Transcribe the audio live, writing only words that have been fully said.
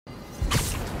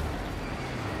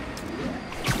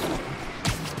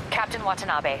Captain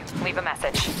Watanabe. Leave a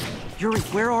message. Yuri,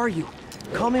 where are you?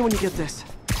 Call me when you get this.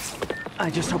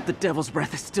 I just hope the Devil's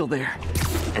Breath is still there.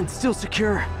 And still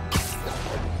secure.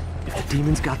 If the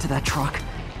demons got to that truck,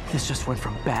 this just went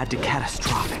from bad to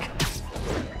catastrophic.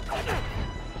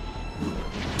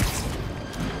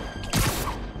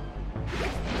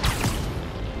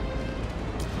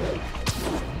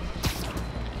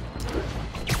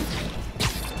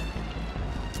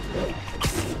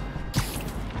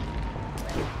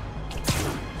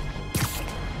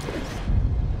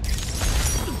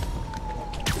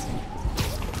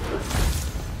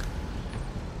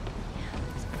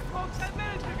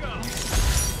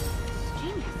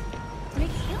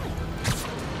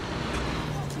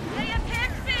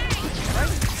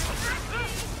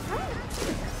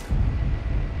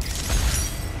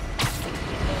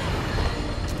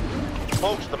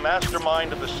 Folks, the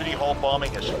mastermind of the City Hall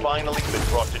bombing has finally been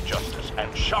brought to justice,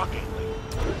 and shockingly,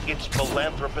 it's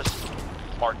philanthropist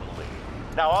Martin Lee.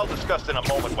 Now, I'll discuss in a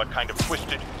moment what kind of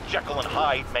twisted Jekyll and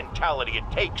Hyde mentality it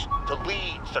takes to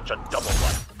lead such a double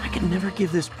life. I could never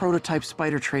give this prototype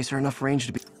spider tracer enough range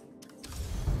to be...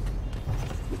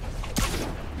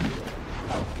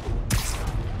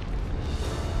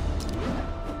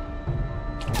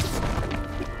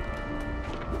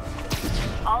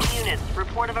 All units,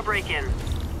 report of a break-in.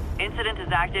 Incident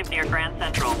is active near Grand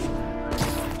Central.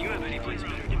 Do you have any place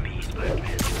better to be,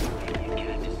 Spider-Man? You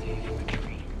can't escape from a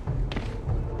tree.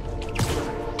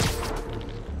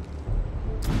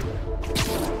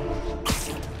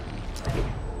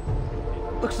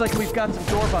 Looks like we've got some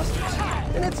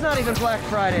doorbusters. And it's not even Black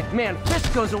Friday. Man,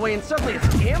 Fist goes away and suddenly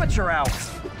it's amateur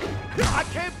hours. I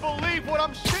can't believe what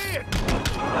I'm seeing!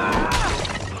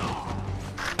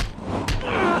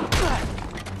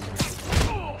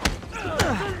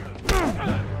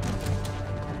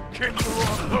 Get the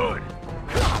wrong hood!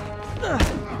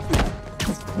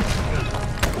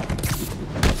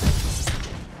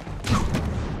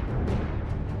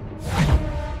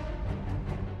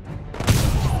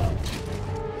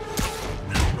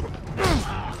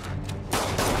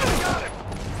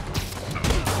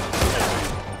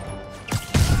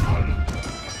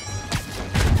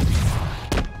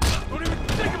 Don't even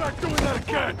think about doing that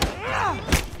again!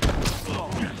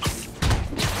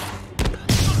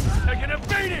 Taking a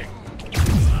beating!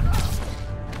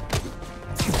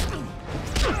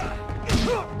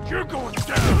 You're going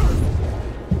down!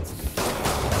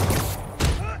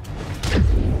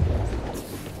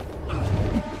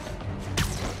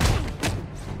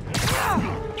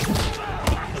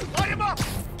 Light him up!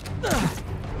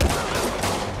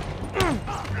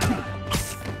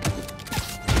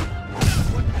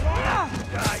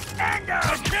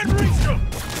 I can't reach him!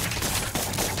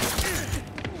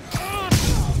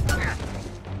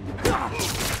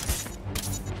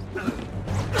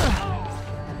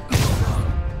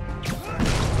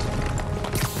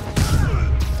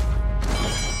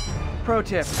 Pro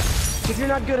tip, if you're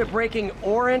not good at breaking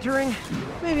or entering,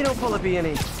 maybe don't pull a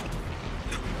B&E.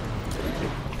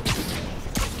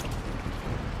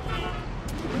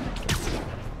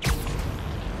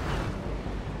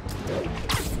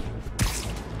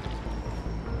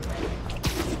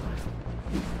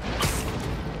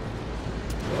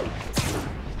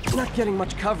 Not getting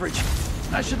much coverage.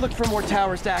 I should look for more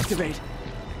towers to activate.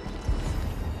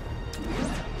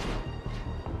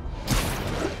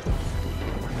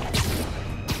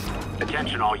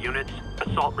 Attention all units.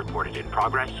 Assault reported in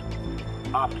progress.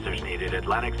 Officers needed at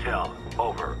Lenox Hill.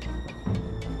 Over.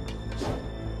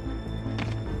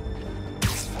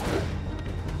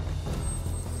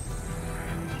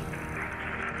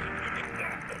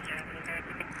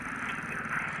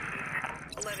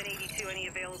 Any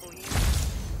available units?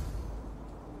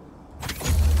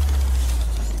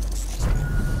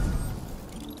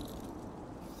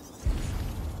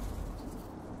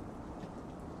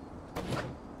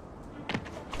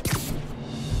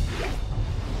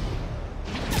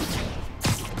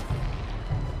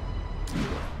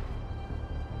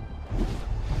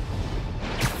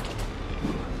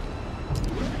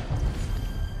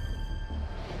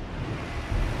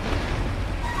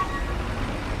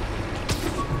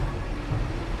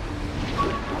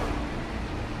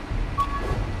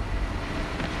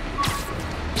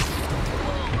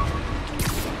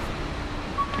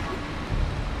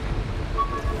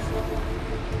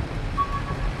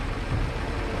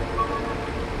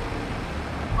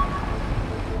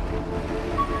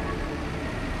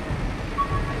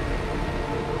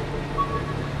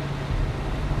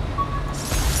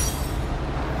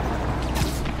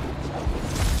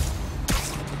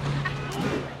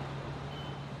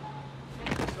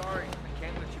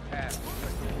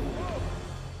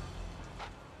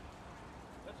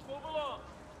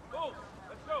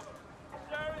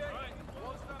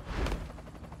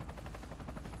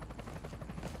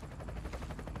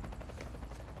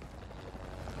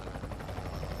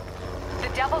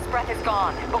 Devil's Breath is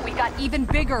gone, but we got Even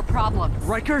bigger problems.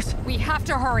 Rikers? We have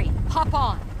to hurry. Hop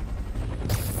on.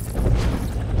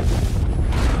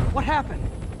 What happened?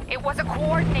 It was a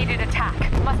coordinated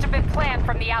attack. Must have been planned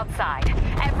from the outside.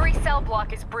 Every cell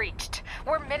block is breached.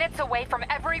 We're minutes away from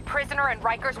every prisoner and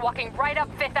Rikers walking right up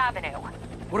 5th Avenue.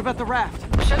 What about the raft?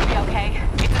 Should be okay.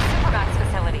 It's a Supermax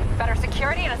facility. Better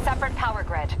security and a separate power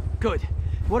grid. Good.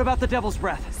 What about the Devil's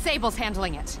Breath? Sable's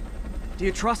handling it. Do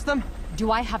you trust them? Do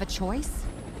I have a choice?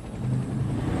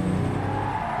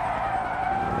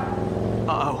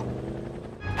 Uh-oh.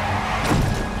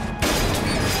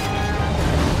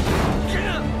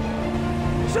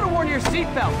 Should've worn your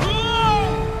seatbelt.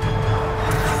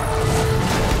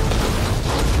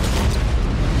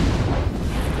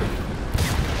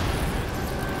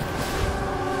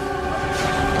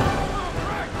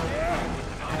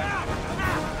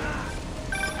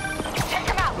 Take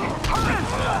him out! Hurry!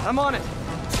 I'm on it.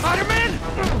 Spider-Man!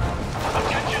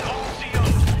 Attention all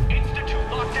COs. Institute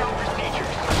lockdown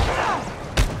procedures.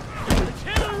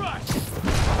 Hit a rush.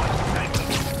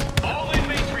 All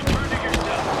inmates return to your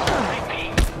cells.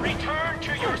 Repeat, return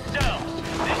to your cells.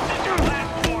 This is your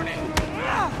last warning.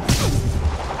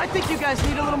 I think you guys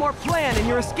need a little more plan in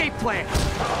your escape plan.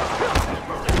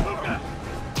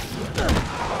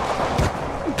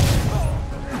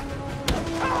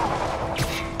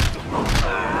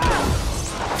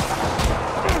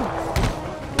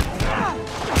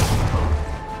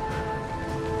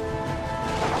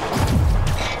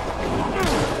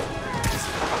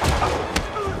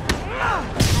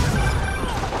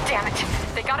 Damn it!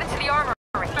 They got into the armory.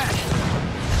 It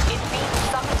means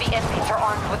some of the inmates are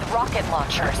armed with rocket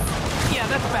launchers. Yeah,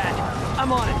 that's bad.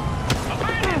 I'm on it.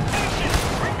 Abandon station.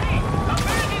 Repeat,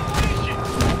 abandon station.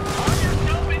 Arm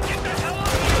yourself and get the hell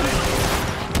out of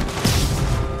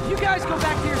here. You guys go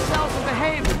back to your cells and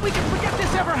behave. We can forget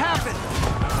this ever happened.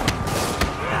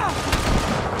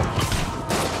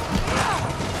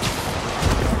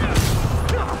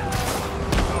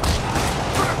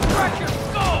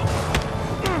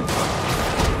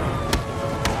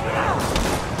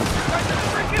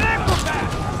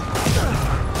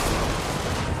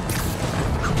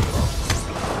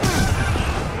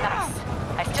 Nice.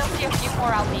 I still see a few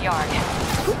more out in the yard.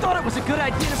 Who thought it was a good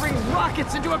idea to bring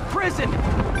rockets into a prison?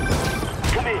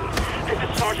 Come in. This is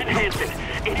Sergeant Hansen.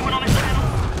 Anyone on the channel?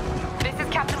 This is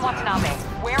Captain Watanabe.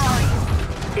 Where are you?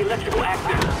 Electrical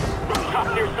access.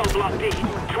 Rooftop near cell block D.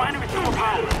 Trying to restore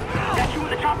power. That you in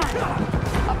the chopper?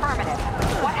 Affirmative.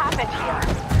 What happened here?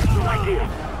 No idea.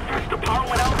 First the power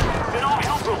went out, then all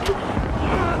hell broke loose.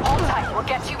 Hold tight. We'll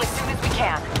get to you as soon as we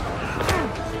can.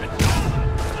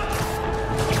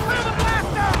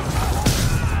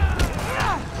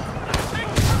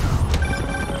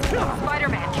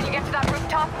 Spider-Man, can you get to that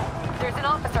rooftop? There's an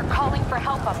officer calling for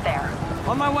help up there.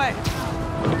 On my way.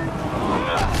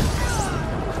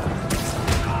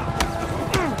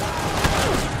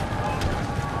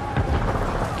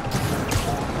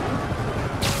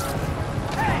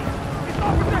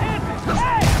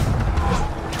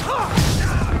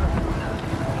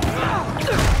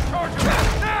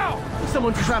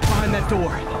 Someone's trapped behind that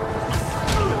door.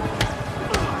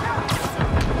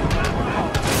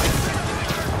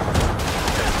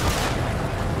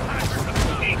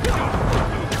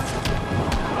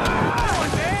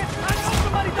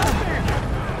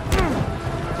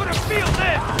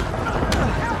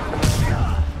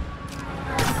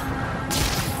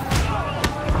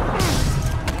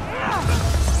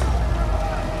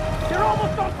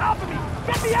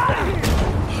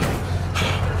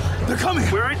 They're coming!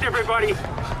 Where is everybody?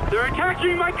 They're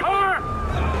attacking my car!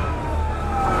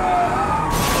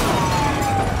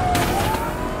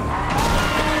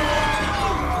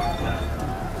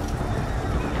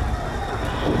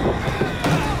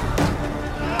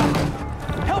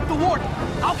 Help the warden!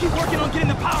 I'll keep working on getting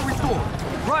the power restored.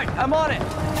 Right, I'm on it.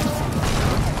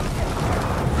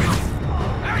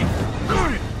 Hey,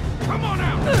 Gordon, come on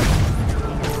out.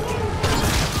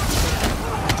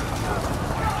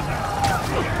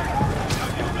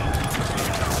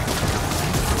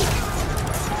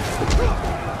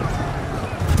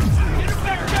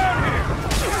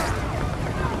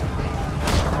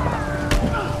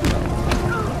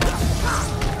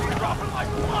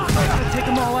 Take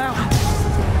them all out.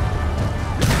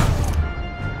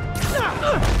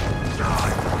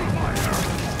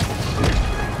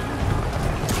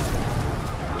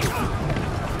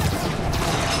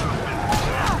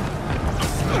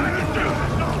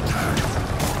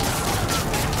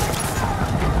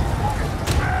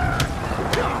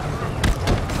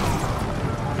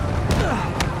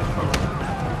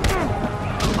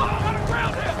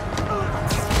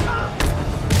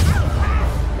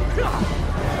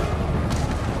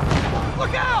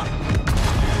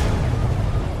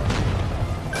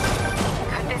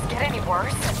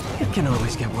 Can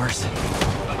always get worse.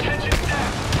 Attention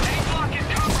staff! Any block is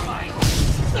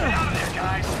compromised! Get out of there,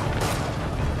 guys!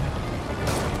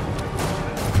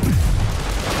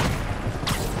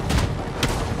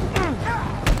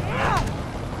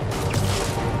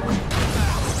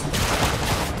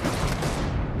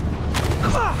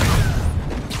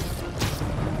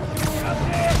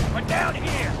 We're down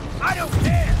here! I don't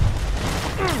care!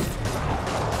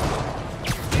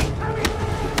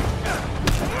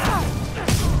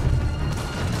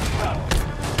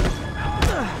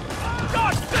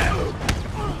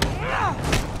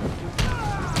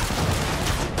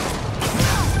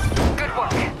 Good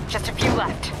work. Just a few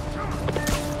left.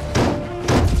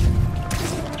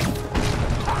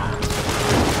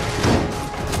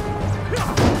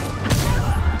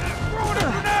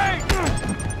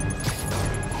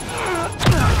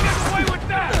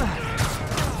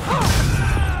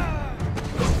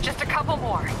 Just a couple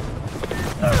more.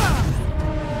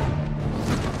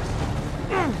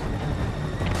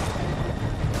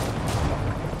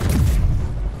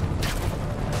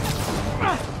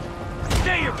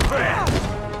 Stay your friend!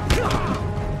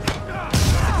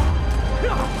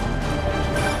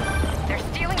 They're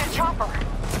stealing a chopper.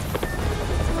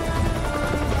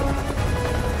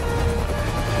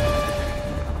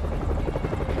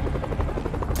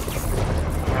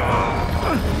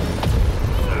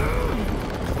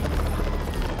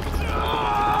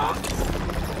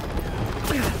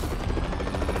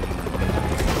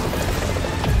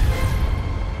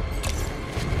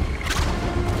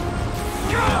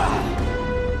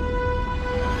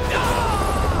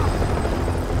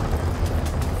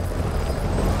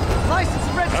 License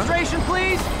and registration,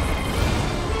 please!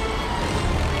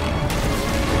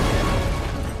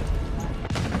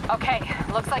 Okay,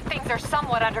 looks like things are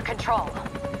somewhat under control.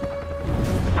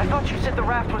 I thought you said the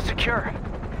raft was secure.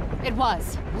 It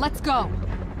was. Let's go.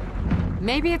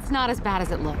 Maybe it's not as bad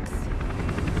as it looks.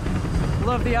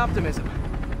 Love the optimism.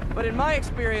 But in my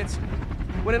experience,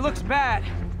 when it looks bad,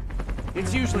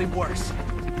 it's usually worse.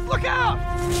 Look out!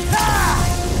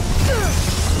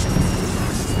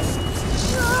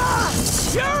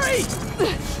 Yuri!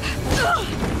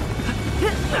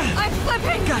 I'm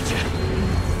slipping! Gotcha.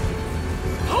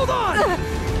 Hold on!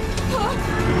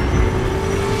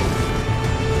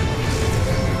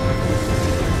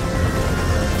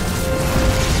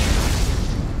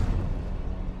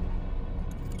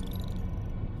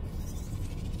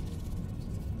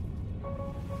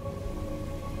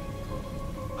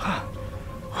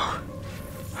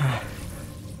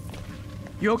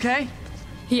 You okay?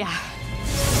 Yeah.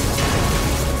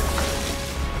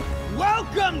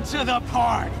 Welcome to the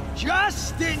party!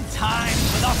 Just in time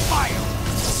for the fire!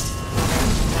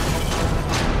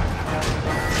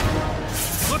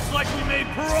 Looks like we made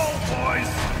parole, boys!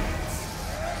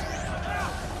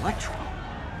 Electro?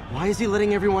 Why is he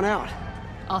letting everyone out?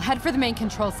 I'll head for the main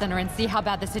control center and see how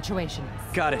bad the situation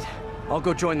is. Got it. I'll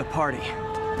go join the party.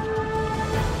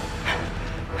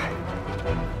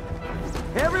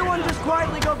 Everyone just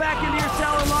quietly go back into your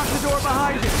cell and lock the door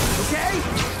behind you, okay?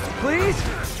 Please?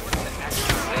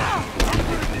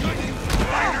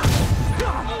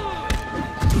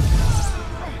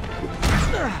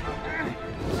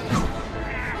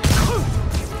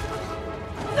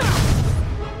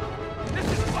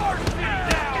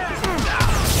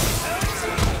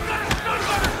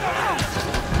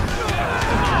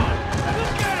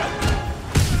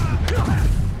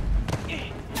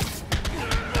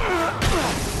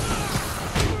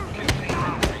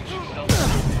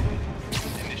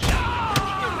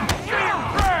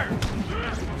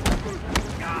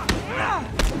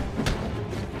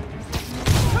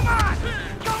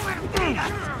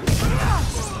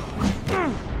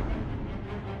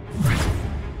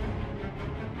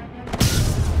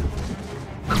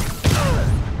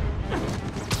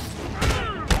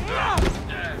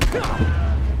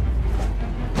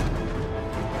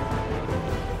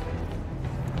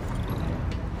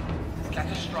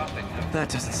 That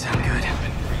doesn't sound good.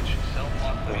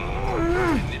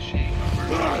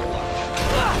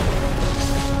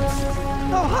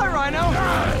 Oh, hi, Rhino!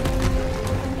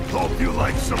 Hope you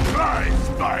like surprise,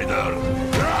 Spider!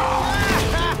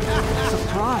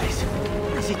 Surprise?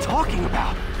 What is he talking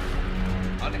about?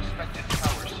 Unexpected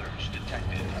power surge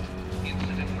detected.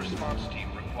 Incident response team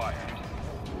required.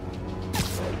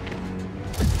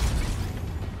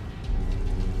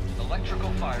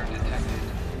 Electrical fire detected.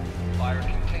 Fire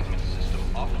containment system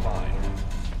offline.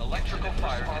 Electrical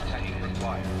fire detected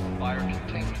required. Fire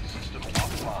containment system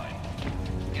offline.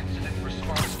 Incident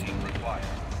response team required.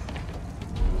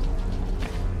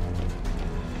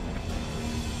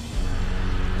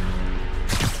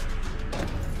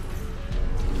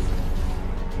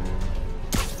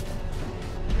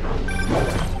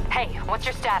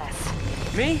 What's your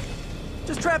status? Me?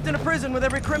 Just trapped in a prison with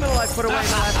every criminal I've put away in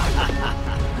the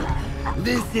last...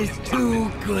 This is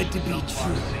too good to be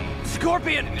true.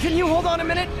 Scorpion, can you hold on a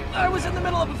minute? I was in the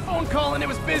middle of a phone call and it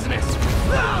was business.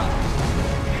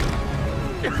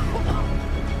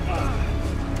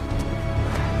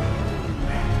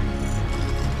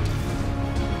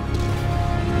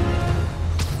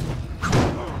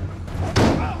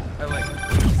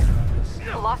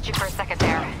 Lost you for a second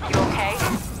there. You okay?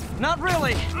 Not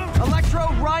really.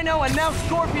 Electro, Rhino, and now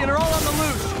Scorpion are all on the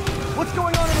loose. What's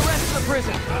going on in the rest of the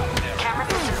prison? Camera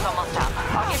system's almost up.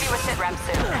 I'll give you a sit rep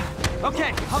soon.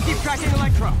 Okay, I'll keep tracking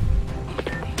Electro.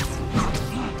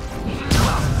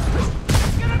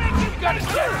 You got a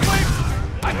jet quick!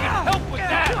 I can help with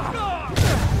that!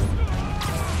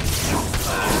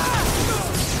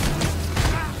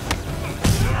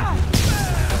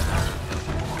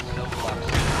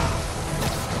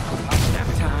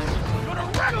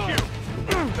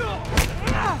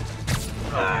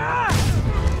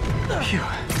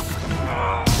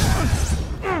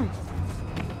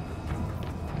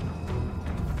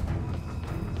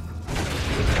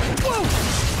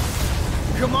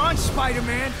 Come on,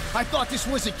 Spider-Man! I thought this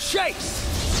was a chase!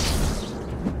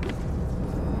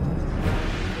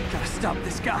 Gotta stop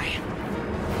this guy.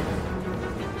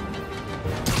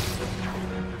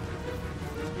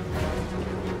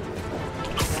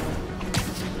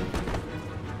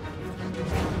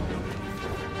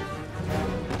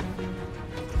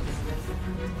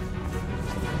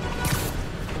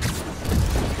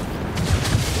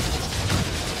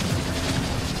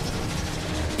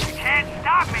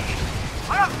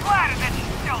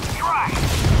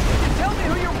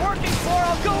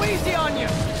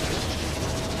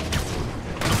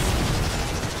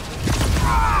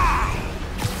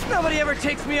 Nobody ever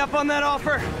takes me up on that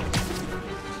offer.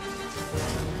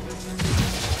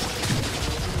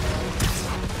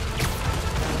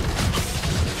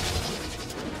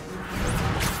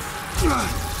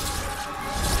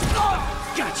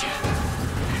 Gotcha.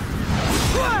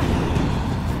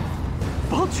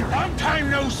 Vulture. Long time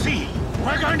no see.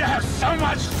 We're going to have so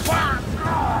much fun.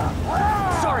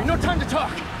 Sorry, no time to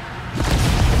talk.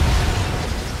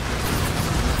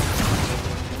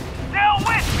 Still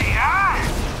with me, huh?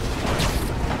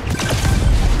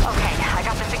 Okay, I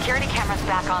got the security cameras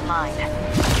back online.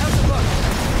 How's it look?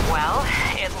 Well,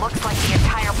 it looks like the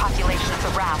entire population of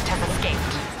the raft has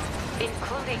escaped.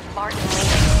 Including Martin Lee.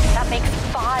 That makes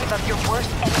 5 of your worst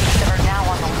enemies that are now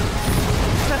on the loose.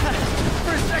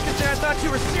 For a second there, I thought you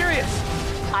were serious.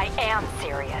 I am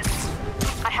serious.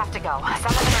 I have to go.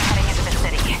 Some of them are heading into the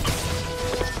city.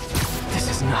 This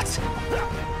is nuts.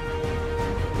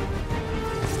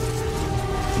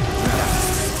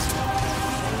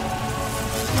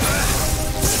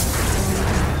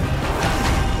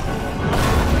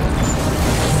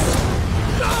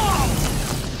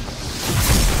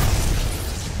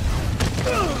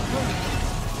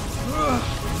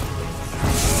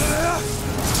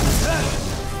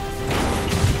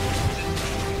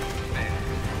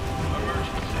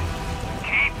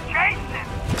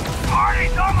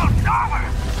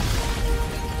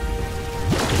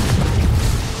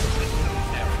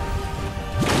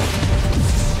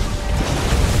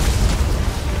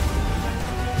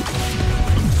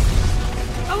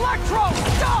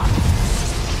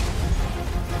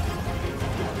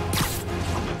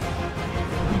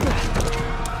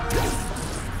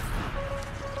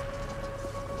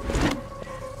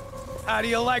 How do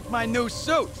you like my new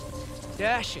suit?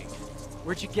 Dashing.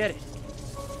 Where'd you get it?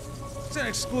 It's an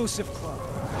exclusive club.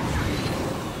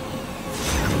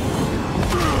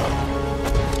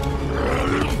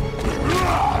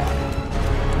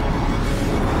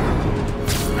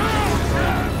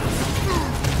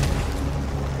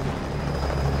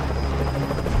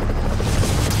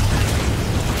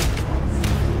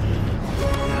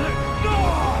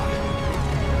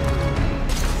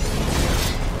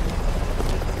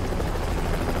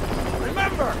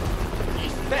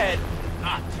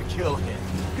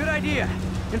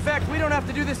 In fact, we don't have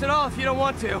to do this at all if you don't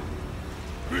want to.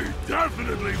 We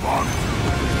definitely want to.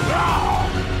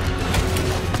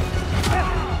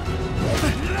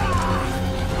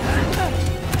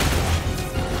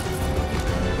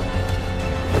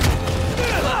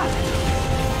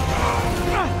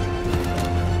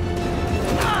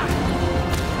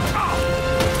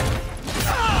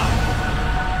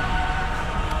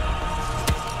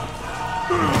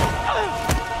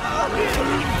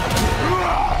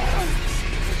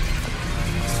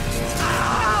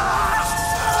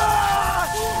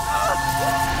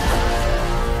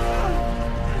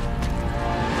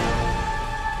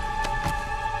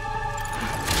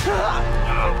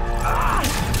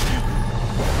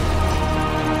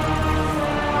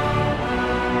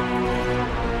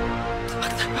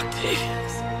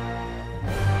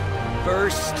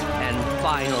 First and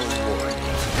final warning.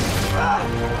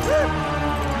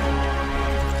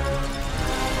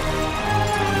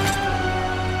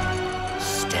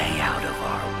 Stay out of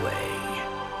our way.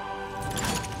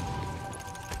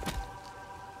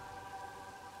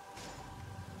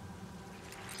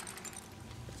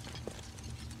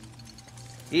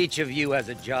 Each of you has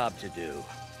a job to do.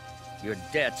 Your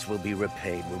debts will be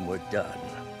repaid when we're done.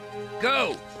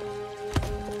 Go!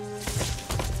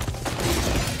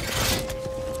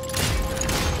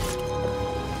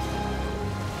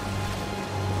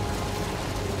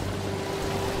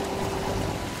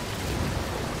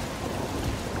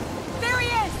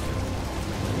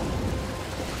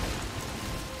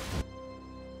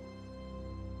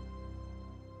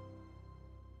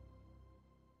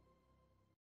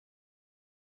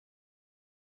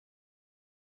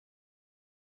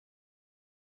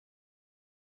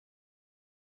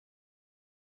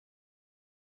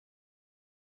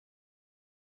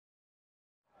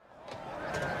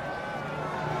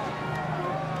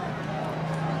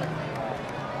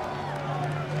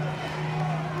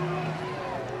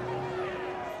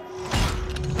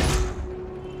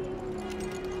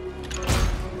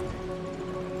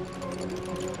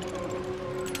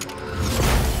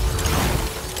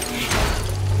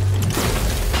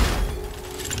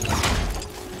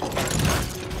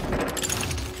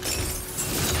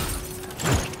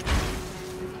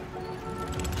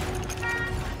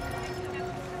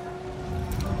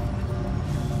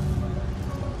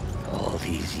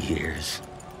 Years.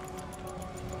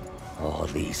 All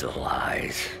these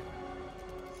lies.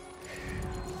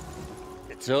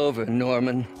 It's over,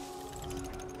 Norman.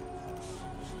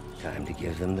 Time to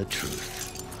give them the truth.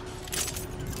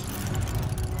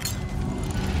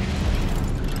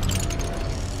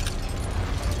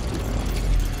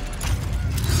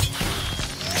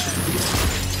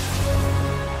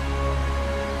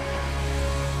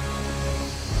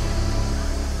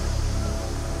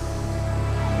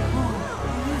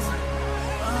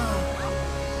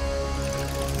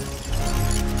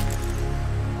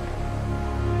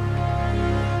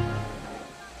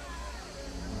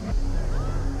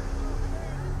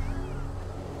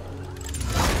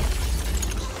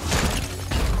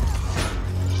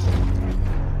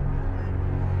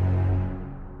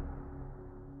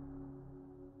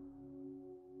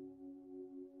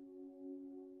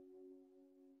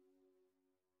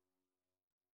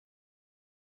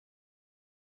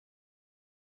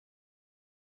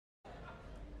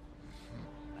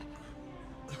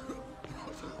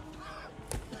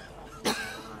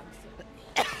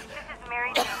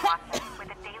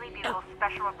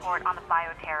 Special report on the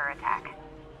bioterror attack.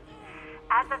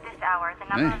 As of this hour, the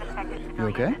number of infected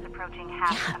civilians is approaching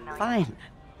half a million. Fine.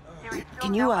 There is still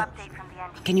Can you, no update from the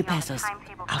NTC can you on pass the us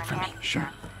timetable out for for an me? Sure.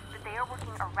 but they are working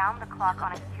around the clock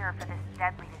on a cure for this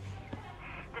deadly disease.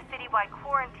 The citywide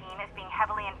quarantine is being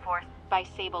heavily enforced by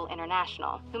Sable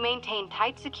International, who maintain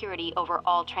tight security over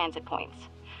all transit points.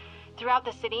 Throughout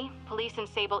the city, police and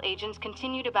Sable agents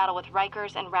continue to battle with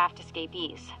Rikers and Raft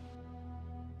escapees.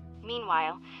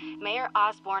 Meanwhile, Mayor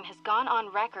Osborn has gone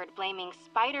on record blaming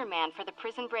Spider-Man for the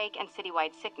prison break and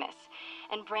citywide sickness,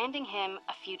 and branding him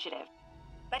a fugitive.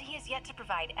 But he has yet to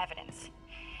provide evidence,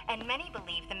 and many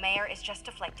believe the mayor is just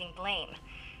deflecting blame,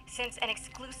 since an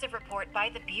exclusive report by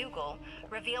the Bugle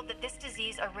revealed that this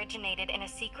disease originated in a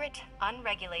secret,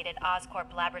 unregulated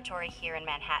Oscorp laboratory here in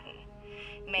Manhattan.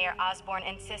 Mayor Osborn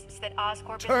insists that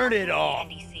Oscorp is working with the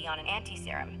NDC on an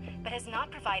anti-serum, but has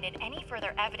not provided any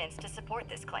further evidence to support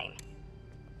this claim.